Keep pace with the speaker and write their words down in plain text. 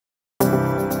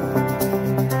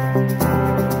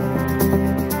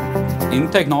In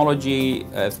technology,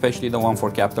 especially the one for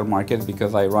capital markets,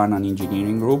 because I run an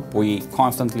engineering group, we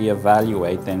constantly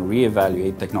evaluate and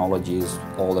reevaluate technologies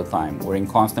all the time. We're in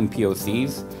constant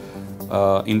POCs.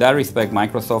 In that respect,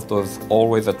 Microsoft was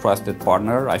always a trusted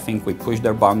partner. I think we push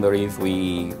their boundaries.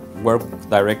 We work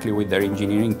directly with their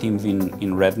engineering teams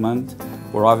in Redmond.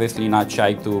 We're obviously not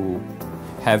shy to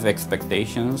have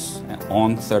expectations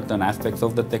on certain aspects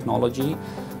of the technology.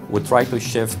 We try to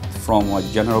shift from a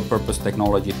general purpose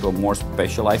technology to a more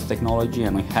specialized technology,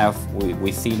 and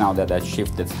we see now that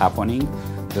shift is happening.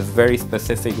 There's very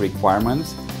specific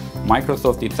requirements.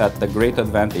 Microsoft is at the great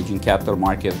advantage in capital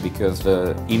markets because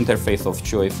the interface of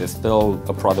choice is still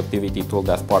a productivity tool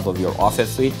that's part of your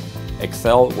Office suite.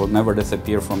 Excel will never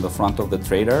disappear from the front of the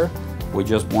trader. We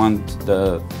just want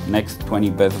the next 20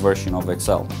 best version of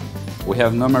Excel. We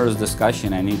have numerous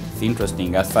discussion, and it's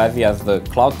interesting. As fuzzy as the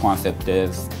cloud concept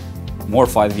is, more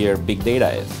fuzzier big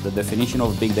data is. The definition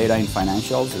of big data in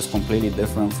financials is completely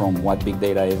different from what big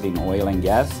data is in oil and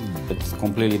gas. It's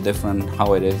completely different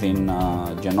how it is in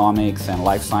genomics and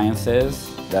life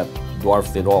sciences that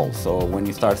dwarfs it all. So when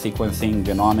you start sequencing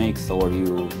genomics or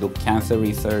you do cancer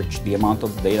research, the amount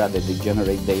of data that they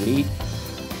generate daily,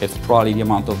 it's probably the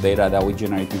amount of data that we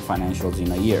generate in financials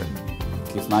in a year.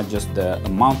 It's not just the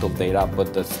amount of data,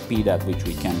 but the speed at which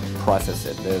we can process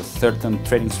it. There's certain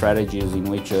trading strategies in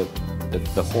which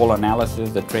the whole analysis,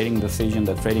 the trading decision,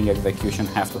 the trading execution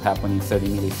has to happen in 30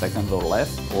 milliseconds or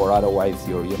less, or otherwise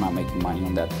you're not making money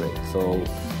on that trade. So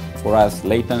for us,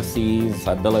 latencies,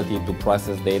 ability to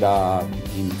process data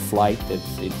in flight,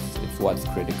 it's what's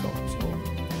critical. So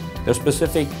there's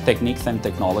specific techniques and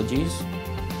technologies,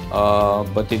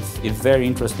 but it's very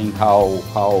interesting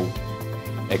how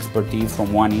expertise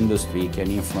from one industry can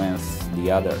influence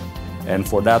the other. And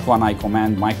for that one, I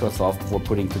commend Microsoft for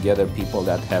putting together people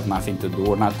that have nothing to do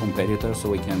or not competitors, so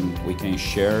we can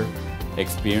share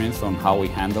experience on how we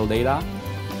handle data.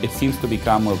 It seems to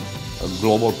become a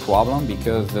global problem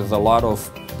because there's a lot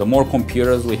of, the more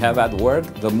computers we have at work,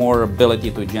 the more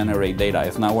ability to generate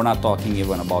data. We're not talking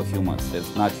even about humans.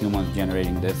 It's not humans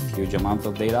generating this huge amounts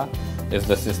of data. It's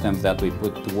the systems that we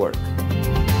put to work.